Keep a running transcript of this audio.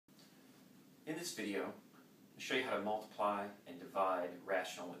In this video, I'll show you how to multiply and divide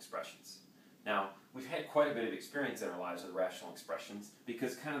rational expressions. Now, we've had quite a bit of experience in our lives with rational expressions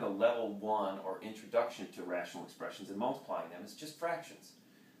because kind of the level 1 or introduction to rational expressions and multiplying them is just fractions.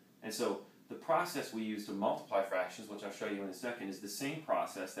 And so the process we use to multiply fractions, which I'll show you in a second, is the same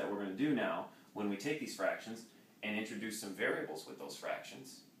process that we're going to do now when we take these fractions and introduce some variables with those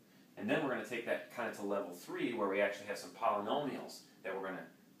fractions. And then we're going to take that kind of to level 3 where we actually have some polynomials that we're going to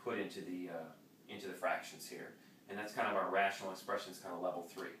put into the fractions here. And that's kind of our rational expressions kind of level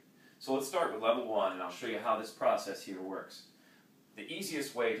 3. So let's start with level 1 and I'll show you how this process here works. The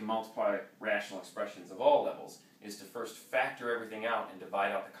easiest way to multiply rational expressions of all levels is to first factor everything out and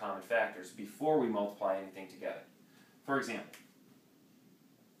divide out the common factors before we multiply anything together. For example,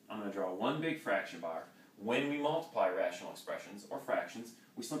 I'm going to draw one big fraction bar. When we multiply rational expressions or fractions,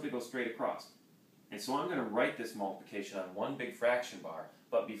 we simply go straight across. And so I'm going to write this multiplication on one big fraction bar,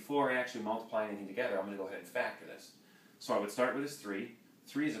 but before I actually multiply anything together, I'm going to go ahead and factor this. So I would start with this 3.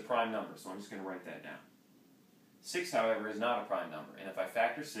 3 is a prime number, so I'm just going to write that down. 6, however, is not a prime number, and if I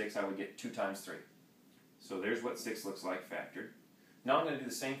factor 6, I would get 2 times 3. So there's what 6 looks like factored. Now I'm going to do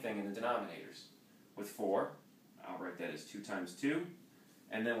the same thing in the denominators. With 4, I'll write that as 2 times 2,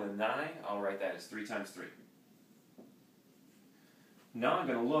 and then with 9, I'll write that as 3 times 3. Now I'm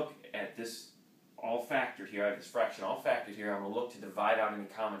going to look at this all factored here. I have this fraction all factored here. I'm going to look to divide out any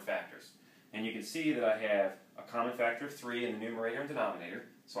common factors. And you can see that I have a common factor of 3 in the numerator and denominator,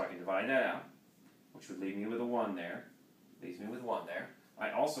 so I can divide that out, which would leave me with a 1 there. Leaves me with 1 there. I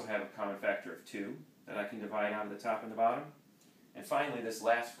also have a common factor of 2 that I can divide out of the top and the bottom. And finally, this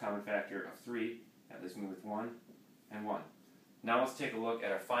last common factor of 3, that leaves me with 1 and 1. Now let's take a look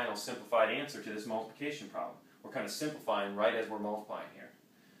at our final simplified answer to this multiplication problem. We're kind of simplifying right as we're multiplying here.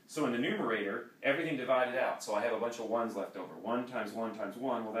 So in the numerator, everything divided out, so I have a bunch of 1's left over. 1 times 1 times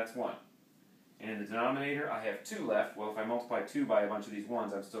 1, well that's 1. And in the denominator, I have 2 left. Well, if I multiply 2 by a bunch of these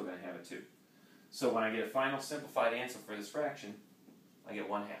 1's, I'm still going to have a 2. So when I get a final simplified answer for this fraction, I get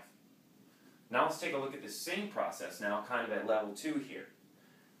 1/2. Now let's take a look at the same process now, kind of at level 2 here.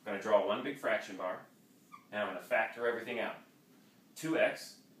 I'm going to draw one big fraction bar, and I'm going to factor everything out.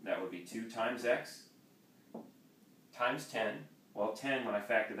 2x, that would be 2 times x, times 10. Well, 10, when I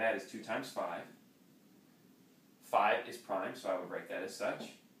factor that, is 2 times 5. 5 is prime, so I would write that as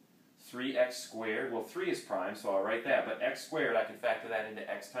such. 3x squared, well 3 is prime, so I'll write that, but x squared, I can factor that into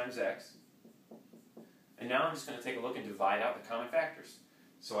x times x. And now I'm just going to take a look and divide out the common factors.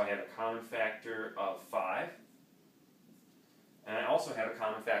 So I have a common factor of 5, and I also have a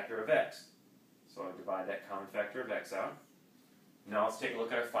common factor of x. So I divide that common factor of x out. Now let's take a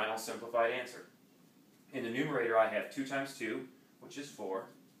look at our final simplified answer. In the numerator, I have 2 times 2, which is 4.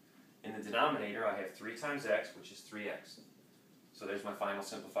 In the denominator, I have 3 times x, which is 3x. So there's my final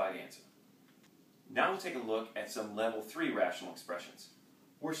simplified answer. Now we'll take a look at some level 3 rational expressions.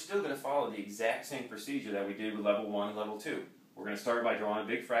 We're still going to follow the exact same procedure that we did with level 1 and level 2. We're going to start by drawing a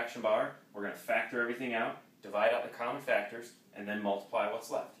big fraction bar, we're going to factor everything out, divide out the common factors, and then multiply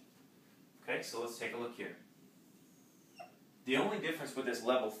what's left. Okay, so let's take a look here. The only difference with this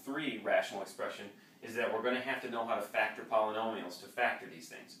level 3 rational expression is that we're going to have to know how to factor polynomials to factor these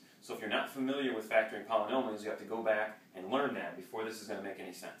things. So if you're not familiar with factoring polynomials, you have to go back and learn that before this is going to make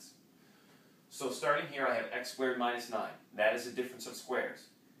any sense. So starting here, I have x squared minus 9. That is a difference of squares.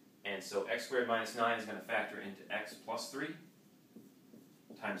 And so x squared minus 9 is going to factor into x plus 3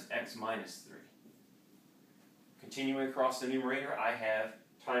 times x minus 3. Continuing across the numerator, I have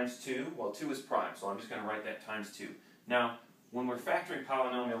times 2. Well, 2 is prime, so I'm just going to write that times 2. Now, when we're factoring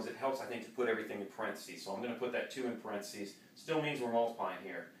polynomials, it helps, I think, to put everything in parentheses. So I'm going to put that 2 in parentheses. Still means we're multiplying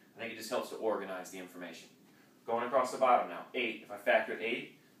here. I think it just helps to organize the information. Going across the bottom now, 8. If I factor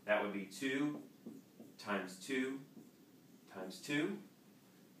 8, that would be 2 times 2 times 2.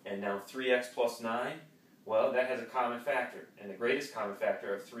 And now 3x plus 9, well, that has a common factor. And the greatest common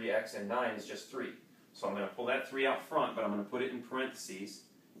factor of 3x and 9 is just 3. So I'm going to pull that 3 out front, but I'm going to put it in parentheses.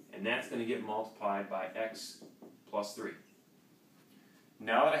 And that's going to get multiplied by x plus 3.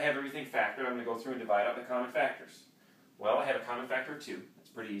 Now that I have everything factored, I'm going to go through and divide out the common factors. Well, I have a common factor of 2.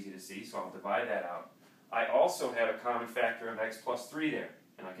 That's pretty easy to see, so I'll divide that out. I also have a common factor of x plus 3 there,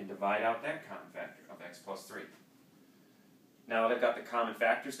 and I can divide out that common factor of x plus 3. Now that I've got the common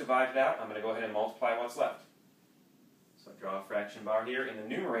factors divided out, I'm going to go ahead and multiply what's left. So I draw a fraction bar here. In the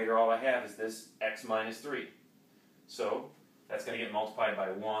numerator, all I have is this x minus 3. So that's going to get multiplied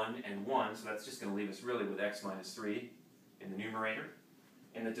by 1 and 1, so that's just going to leave us really with x minus 3 in the numerator.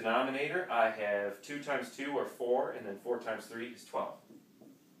 In the denominator, I have 2 times 2, or 4, and then 4 times 3 is 12.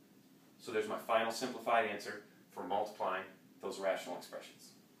 So there's my final simplified answer for multiplying those rational expressions.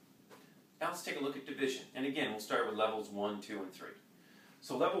 Now let's take a look at division. And again, we'll start with levels 1, 2, and 3.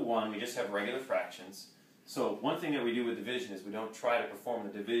 So level 1, we just have regular fractions. So one thing that we do with division is we don't try to perform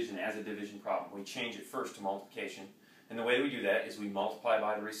the division as a division problem. We change it first to multiplication. And the way we do that is we multiply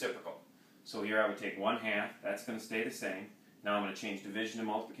by the reciprocal. So here I would take 1/2, that's going to stay the same. Now I'm going to change division to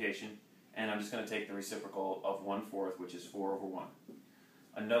multiplication, and I'm just going to take the reciprocal of 1/4, which is 4/1.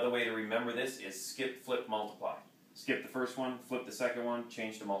 Another way to remember this is skip, flip, multiply. Skip the first one, flip the second one,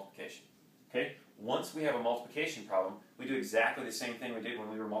 change to multiplication. Okay? Once we have a multiplication problem, we do exactly the same thing we did when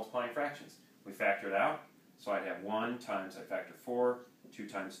we were multiplying fractions. We factor it out, so I'd have 1 times, I factor 4, 2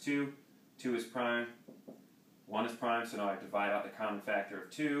 times 2, 2 is prime, 1 is prime, so now I divide out the common factor of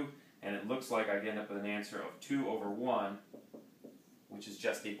 2, and it looks like I end up with an answer of 2/1, which is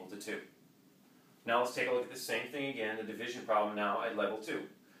just equal to 2. Now let's take a look at the same thing again, the division problem now at level 2.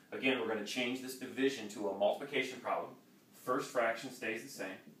 Again, we're going to change this division to a multiplication problem. First fraction stays the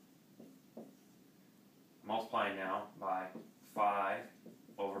same. Multiplying now by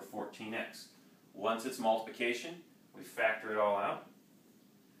 5/14x. Once it's multiplication, we factor it all out.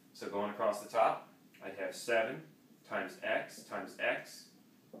 So going across the top, I'd have 7 times x times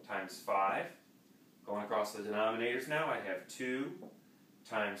 5. Going across the denominators now, I have 2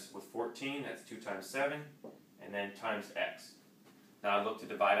 times with 14, that's 2 times 7, and then times x. Now I look to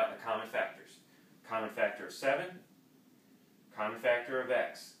divide out the common factors. Common factor of 7, common factor of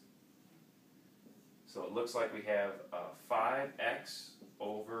x. So it looks like we have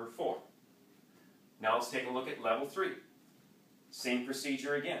 5x/4. Now let's take a look at level 3. Same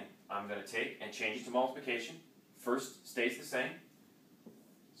procedure again. I'm going to take and change it to multiplication. First stays the same.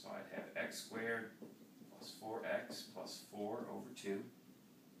 So I'd have x² plus 4x plus 4/2.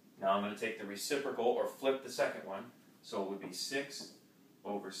 Now I'm going to take the reciprocal or flip the second one. So it would be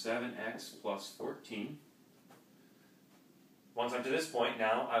 6/7x plus 14. Once I'm to this point,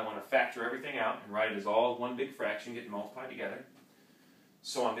 now I want to factor everything out and write it as all one big fraction getting multiplied together.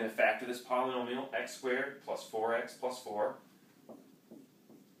 So I'm going to factor this polynomial x² plus 4x plus 4.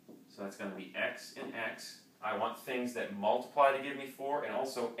 So that's going to be x and x. I want things that multiply to give me 4 and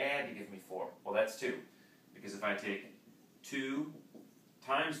also add to give me 4. Well, that's 2. Because if I take 2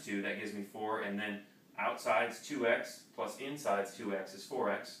 times 2, that gives me 4, and then outside's 2x plus inside's 2x is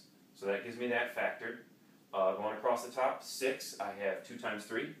 4x. So that gives me that factored. Going across the top, 6, I have 2 times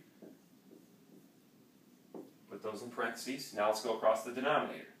 3. Put those in parentheses. Now let's go across the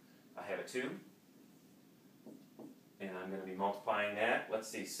denominator. I have a 2. And I'm going to be multiplying that. Let's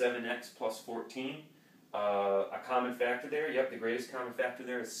see, 7x plus 14. A common factor there. Yep, the greatest common factor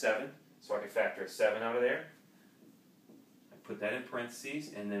there is 7. So I can factor a 7 out of there. I put that in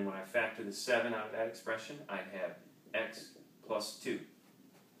parentheses. And then when I factor the 7 out of that expression, I'd have x plus 2.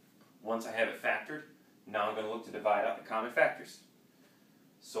 Once I have it factored, now I'm going to look to divide out the common factors.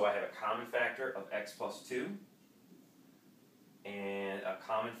 So I have a common factor of x plus 2 and a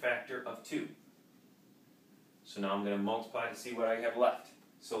common factor of 2. So now I'm going to multiply to see what I have left.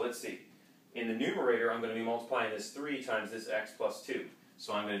 So let's see. In the numerator, I'm going to be multiplying this 3 times this x plus 2.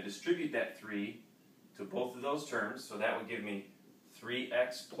 So I'm going to distribute that 3 to both of those terms. So that would give me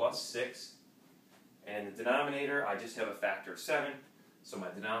 3x plus 6. And in the denominator, I just have a factor of 7. So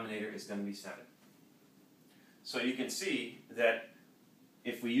my denominator is going to be 7. So you can see that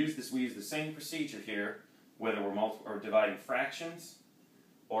if we use this, we use the same procedure here, whether we're dividing fractions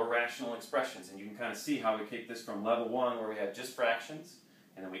or rational expressions. And you can kind of see how we take this from level 1, where we have just fractions,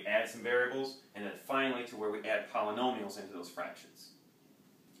 and then we add some variables, and then finally to where we add polynomials into those fractions.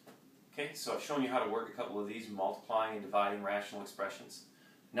 Okay, so I've shown you how to work a couple of these, multiplying and dividing rational expressions.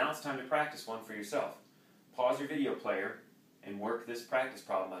 Now it's time to practice one for yourself. Pause your video player and work this practice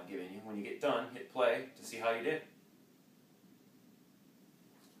problem I've given you. When you get done, hit play to see how you did.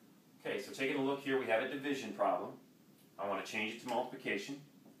 Okay, so taking a look here, we have a division problem. I want to change it to multiplication.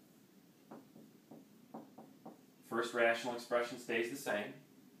 First rational expression stays the same.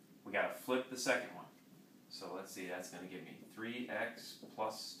 We got to flip the second one. So let's see, that's going to give me 3x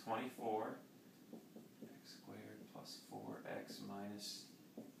plus 24, x squared plus 4x minus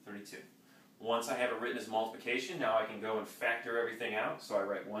 32. Once I have it written as multiplication, now I can go and factor everything out. So I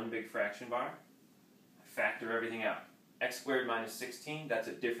write one big fraction bar. I factor everything out. X squared minus 16, that's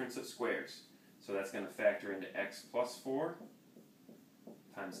a difference of squares. So that's going to factor into x plus 4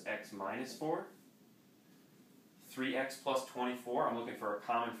 times x minus 4. 3x plus 24, I'm looking for a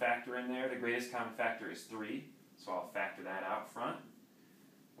common factor in there. The greatest common factor is 3, so I'll factor that out front.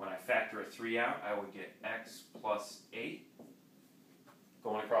 When I factor a 3 out, I would get x plus 8.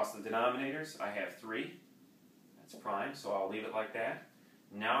 Going across the denominators, I have 3. That's prime, so I'll leave it like that.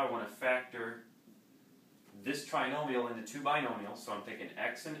 Now I want to factor this trinomial into two binomials, so I'm thinking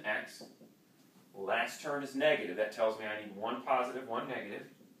x and x Last term is negative. That tells me I need one positive, one negative.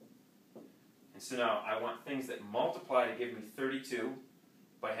 And so now I want things that multiply to give me 32,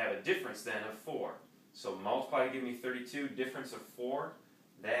 but have a difference then of 4. So multiply to give me 32, difference of 4,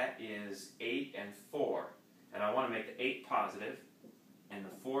 that is 8 and 4. And I want to make the 8 positive and the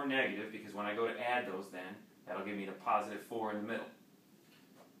 4 negative, because when I go to add those then, that'll give me the positive 4 in the middle.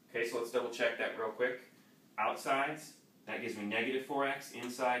 Okay, so let's double check that real quick. Outsides, that gives me negative 4x.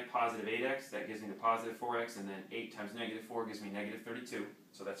 Inside, positive 8x. That gives me the positive 4x. And then 8 times negative 4 gives me negative 32.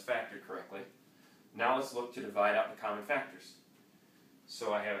 So that's factored correctly. Now let's look to divide out the common factors.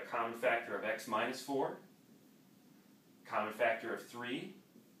 So I have a common factor of x minus 4, common factor of 3,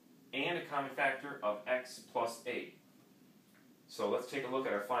 and a common factor of x plus 8. So let's take a look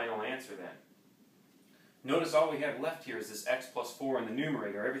at our final answer then. Notice all we have left here is this x plus 4 in the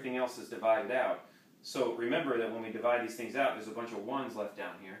numerator. Everything else is divided out. So remember that when we divide these things out, there's a bunch of 1's left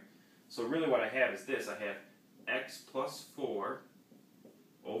down here. So really what I have is this. I have x plus 4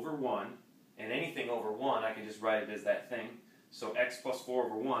 over 1. And anything over 1, I can just write it as that thing. So x plus 4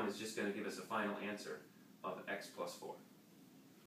 over 1 is just going to give us a final answer of x plus 4.